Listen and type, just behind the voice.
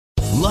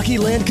Lucky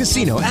Land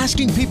Casino,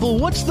 asking people,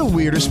 what's the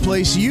weirdest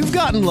place you've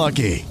gotten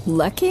lucky?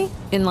 Lucky?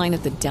 In line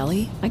at the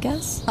deli, I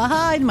guess?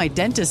 Aha, in my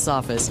dentist's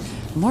office.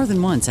 More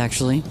than once,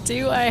 actually.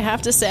 Do I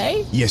have to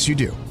say? Yes, you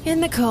do. In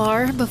the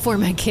car before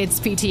my kids'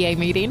 PTA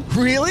meeting.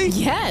 Really?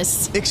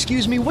 Yes.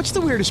 Excuse me, what's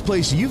the weirdest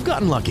place you've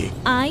gotten lucky?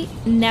 I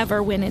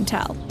never win and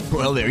tell.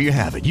 Well, there you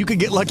have it. You can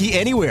get lucky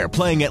anywhere,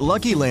 playing at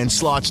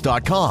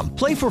LuckyLandSlots.com.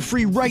 Play for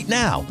free right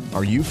now.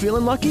 Are you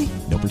feeling lucky?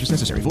 No purchase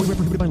necessary. Void where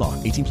prohibited by law.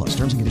 18 plus.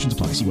 Terms and conditions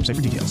apply. See website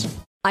for details.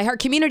 iHeart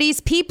Communities,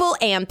 People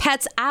and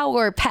Pets,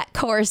 our pet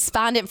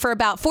correspondent for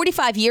about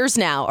 45 years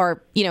now,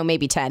 or,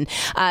 maybe 10.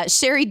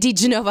 Sherry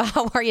DiGenova,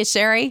 how are you,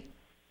 Sherry?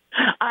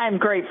 I'm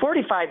great.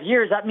 45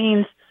 years, that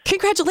means...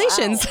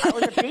 Congratulations. Wow, I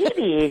was a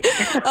baby.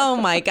 Oh,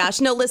 my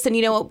gosh. No, listen,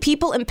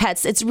 People and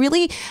Pets, it's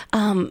really,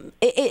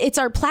 it's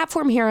our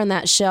platform here on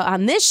this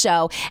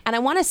show. And I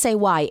want to say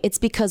why. It's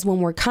because when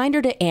we're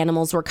kinder to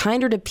animals, we're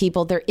kinder to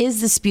people, there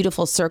is this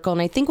beautiful circle. And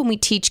I think when we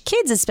teach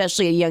kids,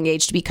 especially at a young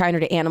age, to be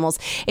kinder to animals,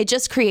 it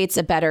just creates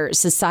a better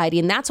society.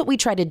 And that's what we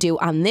try to do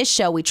on this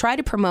show. We try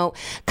to promote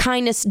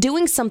kindness,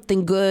 doing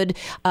something good,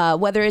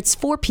 whether it's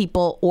for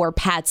people or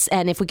pets.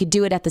 And if we could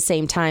do it at the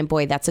same time,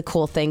 boy, that's a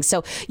cool thing.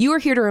 So you are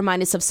here to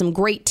remind us of some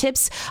great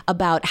tips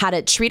about how to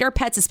treat our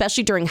pets,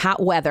 especially during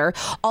hot weather.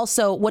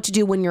 Also, what to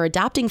do when you're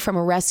adopting from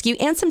a rescue,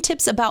 and some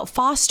tips about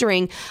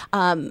fostering,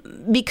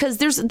 because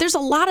there's a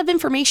lot of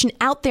information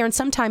out there, and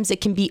sometimes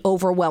it can be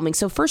overwhelming.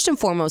 So first and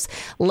foremost,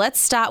 let's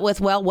start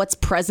with, what's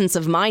presence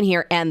of mind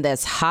here and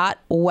this hot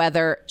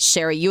weather.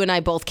 Sherry, you and I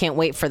both can't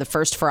wait for the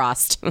first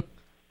frost.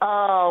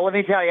 Oh, let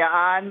me tell you,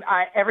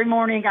 every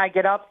morning I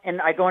get up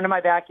and I go into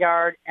my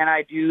backyard and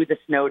I do the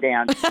snow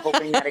dance,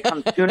 hoping that it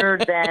comes sooner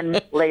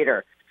than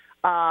later.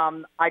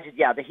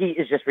 The heat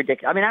is just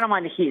ridiculous. I mean, I don't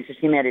mind the heat, it's just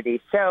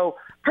humidity. So,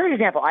 for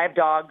example, I have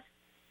dogs.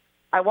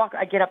 I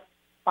get up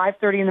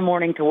 5:30 in the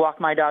morning to walk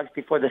my dogs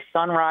before the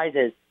sun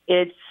rises.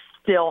 It's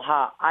still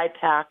hot. I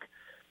pack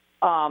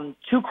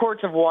 2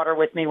 quarts of water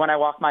with me when I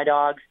walk my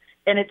dogs,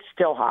 and it's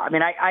still hot. I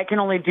mean, I can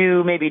only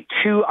do maybe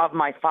 2 of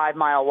my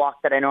 5-mile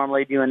walk that I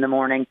normally do in the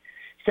morning.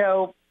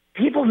 So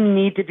people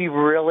need to be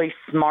really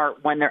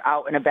smart when they're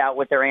out and about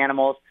with their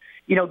animals.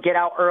 Get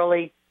out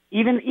early.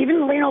 Even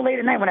late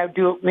at night when I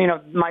do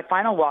my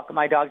final walk with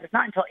my dogs, it's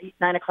not until 8,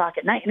 9 o'clock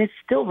at night, and it's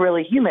still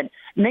really humid.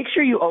 Make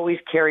sure you always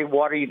carry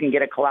water. You can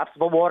get a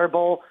collapsible water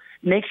bowl.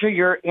 Make sure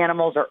your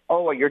animals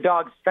or your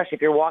dogs, especially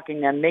if you're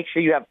walking them, make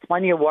sure you have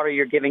plenty of water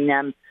you're giving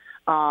them.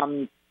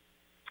 And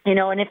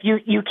if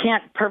you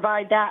can't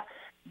provide that,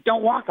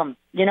 don't walk them.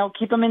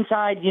 Keep them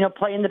inside.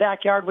 Play in the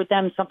backyard with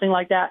them, something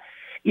like that.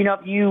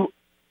 If you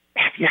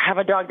have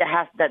a dog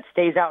that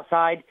stays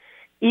outside,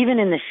 even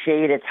in the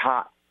shade, it's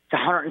hot. It's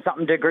 100 and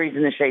something degrees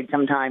in the shade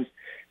sometimes.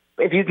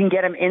 If you can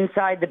get them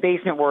inside the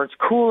basement where it's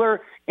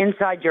cooler,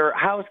 inside your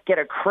house, get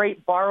a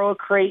crate, borrow a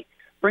crate,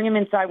 bring them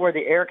inside where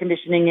the air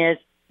conditioning is.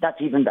 That's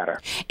even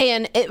better.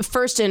 And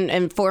first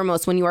and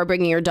foremost, when you are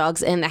bringing your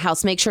dogs in the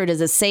house, make sure it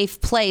is a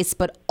safe place,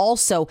 but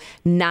also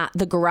not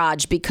the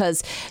garage,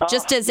 because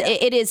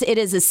it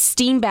is a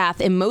steam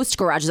bath in most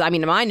garages. I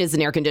mean, mine isn't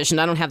air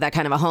conditioned. I don't have that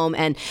kind of a home.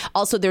 And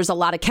also there's a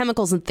lot of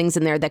chemicals and things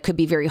in there that could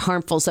be very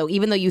harmful. So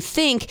even though you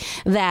think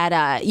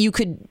that you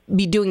could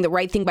be doing the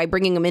right thing by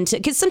bringing them into,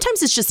 because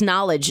sometimes it's just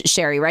knowledge,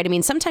 Sherry, right? I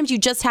mean, sometimes you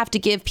just have to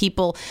give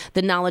people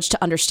the knowledge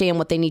to understand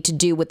what they need to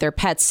do with their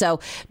pets. So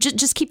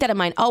just keep that in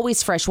mind.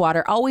 Always fresh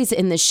water, always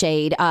in the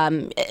shade.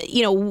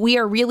 We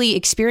are really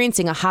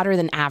experiencing a hotter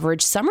than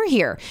average summer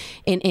here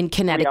in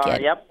Connecticut. We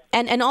are, yep.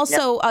 And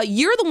also,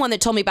 you're the one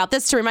that told me about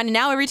this to remind me.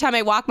 Now, every time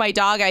I walk my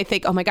dog, I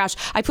think, oh my gosh,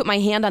 I put my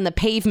hand on the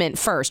pavement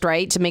first,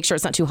 right? To make sure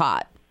it's not too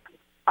hot.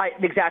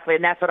 Exactly.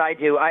 And that's what I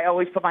do. I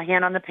always put my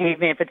hand on the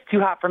pavement. If it's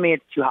too hot for me,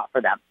 it's too hot for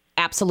them.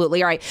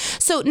 Absolutely. All right.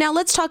 So now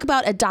let's talk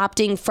about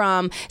adopting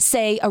from,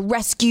 say, a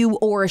rescue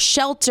or a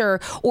shelter,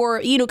 or,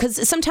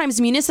 because sometimes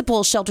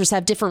municipal shelters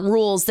have different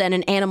rules than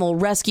an animal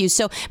rescue.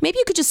 So maybe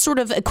you could just sort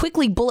of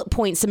quickly bullet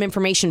point some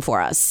information for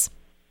us.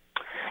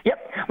 Yep.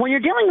 When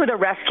you're dealing with a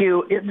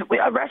rescue is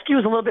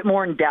a little bit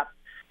more in depth.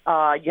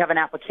 You have an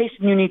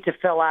application you need to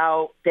fill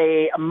out.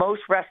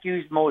 Most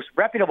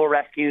reputable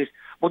rescues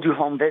will do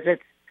home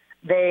visits.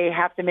 They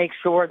have to make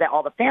sure that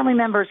all the family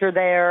members are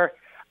there.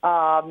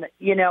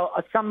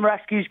 Some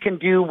rescues can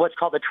do what's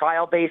called a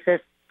trial basis.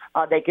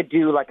 They could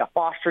do like a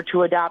foster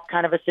to adopt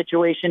kind of a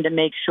situation to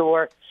make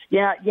sure,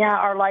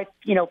 our life,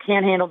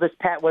 can handle this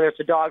pet, whether it's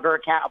a dog or a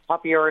cat, a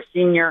puppy or a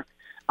senior.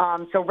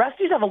 So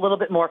rescues have a little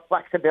bit more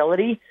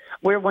flexibility,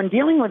 where when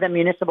dealing with a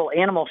municipal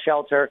animal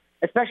shelter,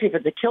 especially if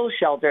it's a kill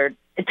shelter,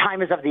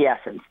 time is of the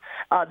essence.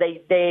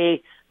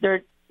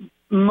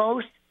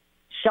 Most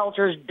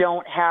shelters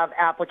don't have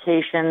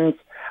applications,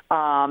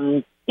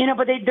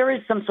 but there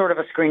is some sort of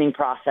a screening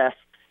process.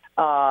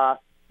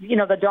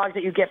 The dogs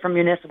that you get from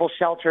municipal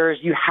shelters,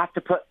 you have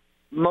to put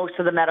most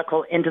of the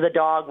medical into the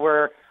dog,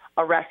 where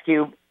a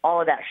rescue,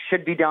 all of that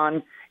should be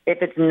done.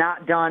 If it's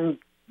not done,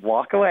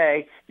 walk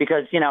away,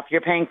 because, if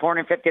you're paying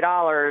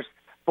 $450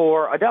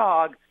 for a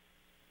dog,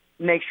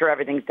 make sure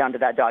everything's done to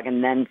that dog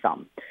and then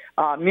some.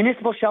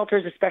 Municipal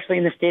shelters, especially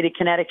in the state of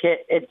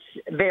Connecticut, it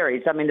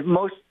varies. I mean, the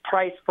most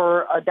price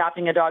for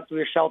adopting a dog through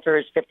your shelter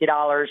is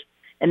 $50,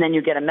 and then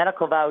you get a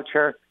medical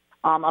voucher,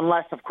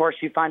 unless, of course,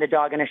 you find a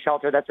dog in a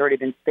shelter that's already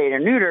been spayed or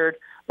neutered.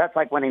 That's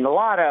like winning the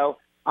lotto.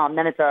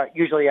 Then it's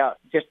usually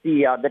just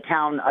the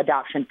town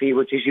adoption fee,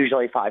 which is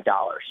usually $5.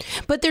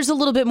 But there's a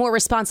little bit more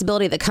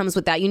responsibility that comes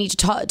with that. You need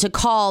to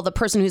call the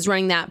person who's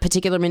running that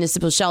particular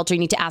municipal shelter.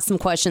 You need to ask them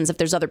questions if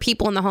there's other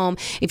people in the home,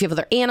 if you have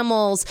other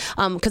animals,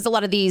 because a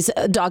lot of these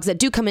dogs that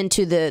do come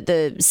into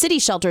the city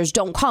shelters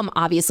don't come,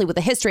 obviously, with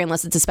a history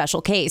unless it's a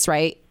special case,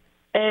 right?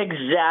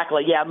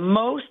 Exactly. Yeah,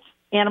 most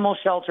animal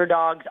shelter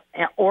dogs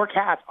or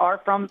cats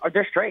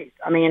they're strays.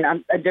 I mean,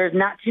 there's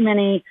not too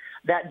many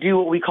that do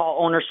what we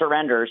call owner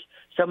surrenders.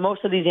 So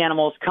most of these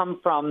animals come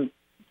from,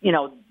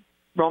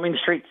 roaming the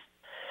streets.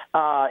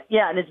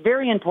 And it's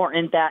very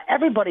important that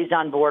everybody's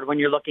on board when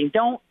you're looking.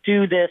 Don't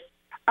do this,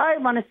 I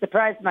want to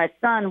surprise my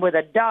son with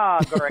a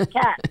dog or a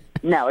cat.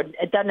 No,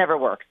 that never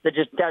works.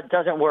 That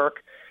doesn't work.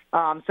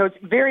 So it's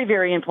very,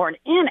 very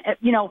important. And,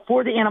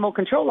 for the animal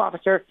control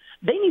officer,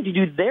 they need to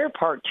do their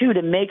part, too,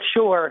 to make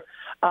sure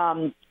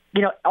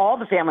all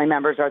the family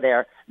members are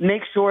there.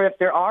 Make sure if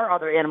there are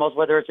other animals,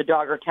 whether it's a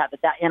dog or a cat,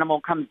 that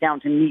animal comes down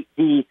to meet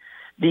the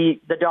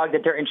dog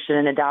that they're interested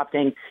in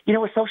adopting.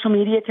 With social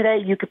media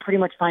today, you could pretty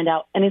much find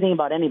out anything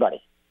about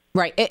anybody.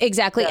 Right,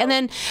 exactly. So, and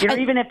then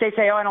even if they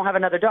say, I don't have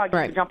another dog, you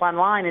can jump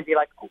online and be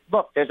like, oh,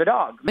 look, there's a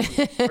dog.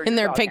 In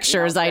their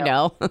pictures, I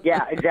know.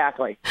 Yeah,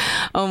 exactly.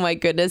 Oh, my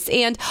goodness.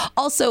 And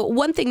also,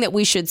 one thing that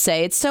we should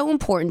say, it's so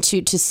important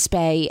to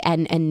spay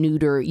and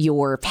neuter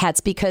your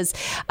pets because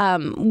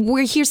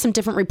we hear some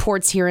different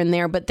reports here and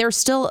there, but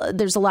there's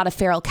a lot of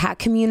feral cat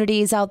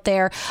communities out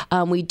there.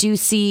 We do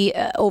see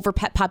over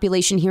pet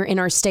population here in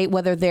our state,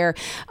 whether they're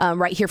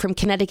right here from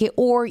Connecticut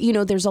or,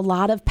 there's a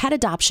lot of pet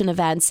adoption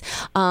events.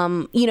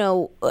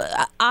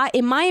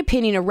 In my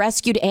opinion, a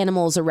rescued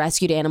animal is a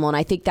rescued animal, and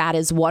I think that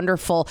is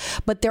wonderful.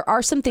 But there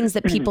are some things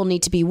that people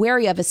need to be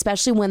wary of,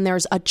 especially when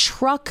there's a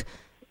truck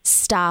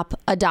stop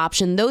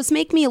adoption. Those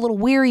make me a little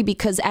weary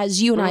because,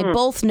 as you and I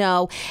both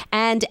know,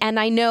 and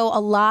I know a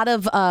lot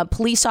of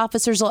police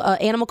officers,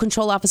 animal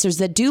control officers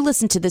that do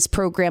listen to this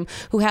program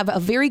who have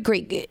a very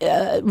great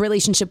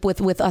relationship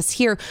with us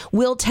here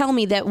will tell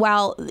me that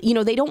while,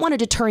 they don't want to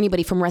deter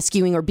anybody from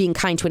rescuing or being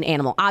kind to an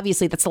animal.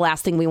 Obviously, that's the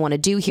last thing we want to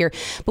do here.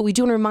 But we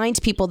do want to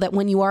remind people that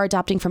when you are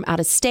adopting from out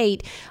of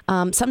state,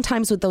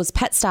 sometimes with those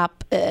pet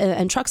stop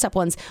and truck stop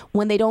ones,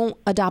 when they don't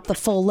adopt the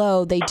full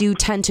load, they do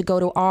tend to go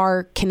to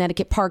our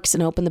Connecticut parks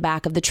and open the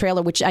back of the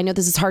trailer, which I know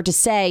this is hard to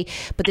say,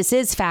 but this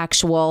is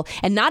factual.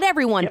 And not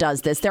everyone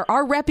does this. There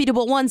are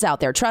reputable ones out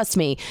there, trust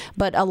me.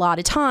 But a lot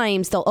of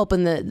times they'll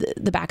open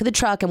the back of the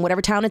truck and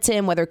whatever town it's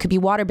in, whether it could be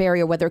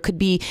Waterbury or whether it could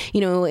be,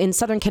 in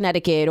southern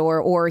Connecticut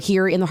or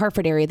here in the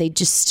Hartford area, they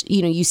just,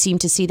 you seem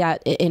to see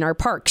that in our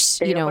parks.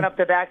 They open up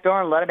the back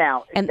door and let them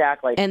out.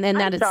 Exactly. And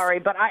then I'm sorry,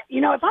 but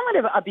if I'm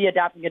going to be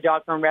adopting a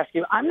dog from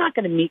rescue, I'm not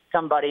going to meet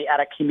somebody at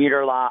a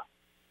commuter lot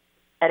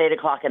at 8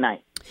 o'clock at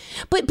night.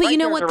 But you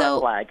know what,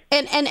 though?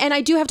 And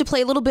I do have to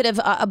play a little bit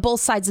of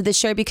both sides of this,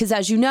 Sherry, because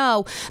as you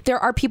know, there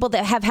are people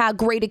that have had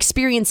great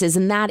experiences,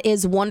 and that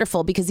is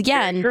wonderful because,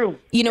 again,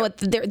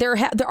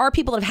 there are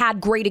people that have had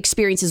great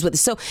experiences with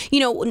this. So,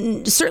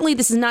 certainly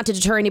this is not to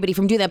deter anybody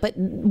from doing that, but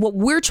what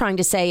we're trying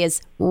to say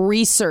is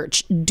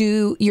research,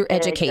 do your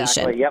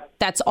education. Exactly. Yep.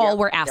 That's all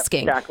we're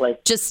asking. Exactly.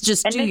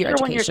 Just and do your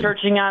education. When you're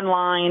searching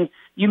online,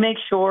 you make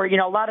sure,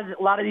 a lot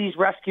of these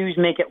rescues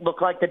make it look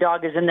like the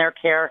dog is in their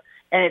care,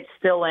 and it's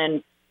still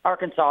in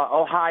Arkansas,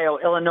 Ohio,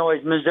 Illinois,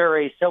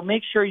 Missouri. So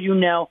make sure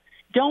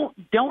don't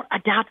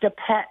adopt a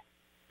pet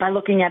by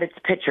looking at its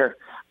picture.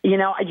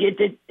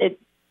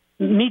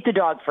 Meet the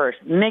dog first.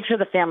 Make sure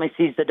the family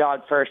sees the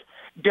dog first.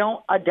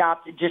 Don't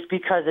adopt just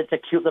because it's a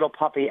cute little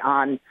puppy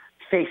on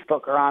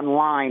Facebook or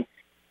online.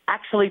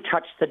 Actually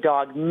touch the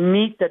dog,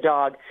 meet the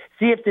dog,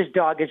 see if this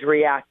dog is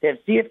reactive,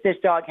 see if this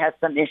dog has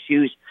some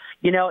issues.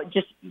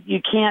 You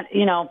can't,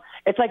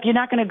 it's like you're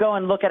not going to go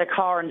and look at a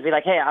car and be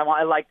like, hey,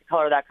 I like the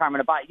color of that car, I'm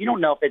going to buy it. You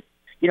don't know if it's,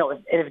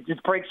 if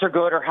its brakes are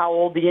good or how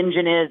old the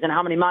engine is and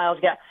how many miles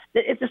you got.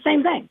 It's the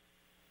same thing.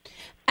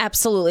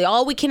 Absolutely.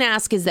 All we can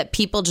ask is that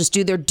people just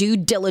do their due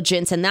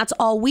diligence, and that's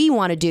all we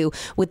want to do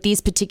with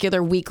these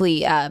particular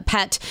weekly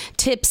pet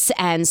tips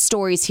and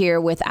stories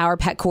here with our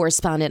pet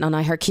correspondent on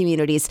iHeart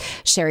Communities,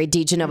 Sherry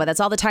DiGenova. That's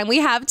all the time we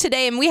have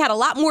today, and we had a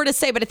lot more to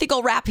say, but I think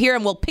I'll wrap here,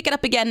 and we'll pick it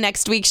up again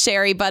next week,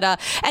 Sherry. But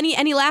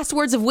any last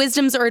words of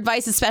wisdoms or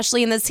advice,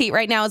 especially in this heat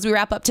right now as we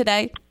wrap up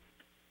today?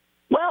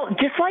 Well,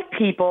 just like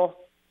people,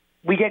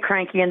 we get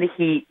cranky in the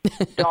heat.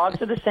 Dogs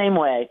are the same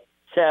way.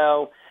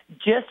 So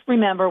just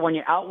remember, when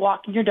you're out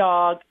walking your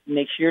dog,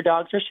 make sure your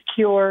dogs are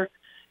secure.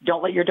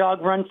 Don't let your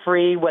dog run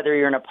free, whether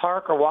you're in a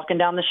park or walking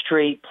down the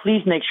street.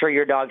 Please make sure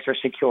your dogs are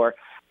secure.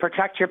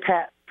 Protect your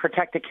pet,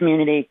 protect the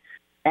community,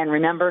 and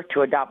remember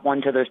to adopt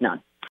one till there's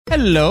none.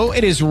 Hello,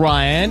 it is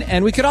Ryan,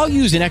 and we could all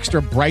use an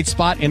extra bright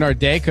spot in our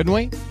day, couldn't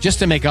we? Just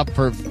to make up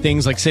for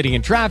things like sitting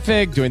in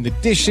traffic, doing the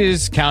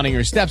dishes, counting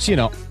your steps, you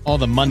know, all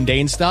the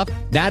mundane stuff.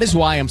 That is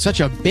why I'm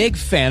such a big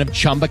fan of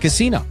Chumba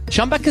Casino.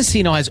 Chumba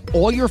Casino has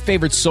all your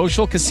favorite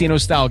social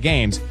casino-style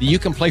games that you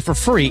can play for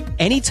free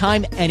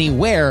anytime,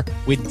 anywhere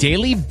with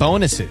daily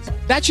bonuses.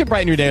 That should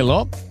brighten your day a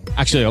little.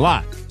 Actually, a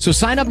lot. So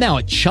sign up now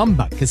at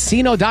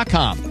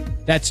ChumbaCasino.com.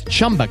 That's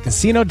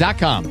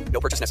ChumbaCasino.com. No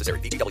purchase necessary.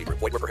 VGW Group.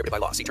 Void where prohibited by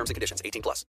law. See terms and conditions. 18+.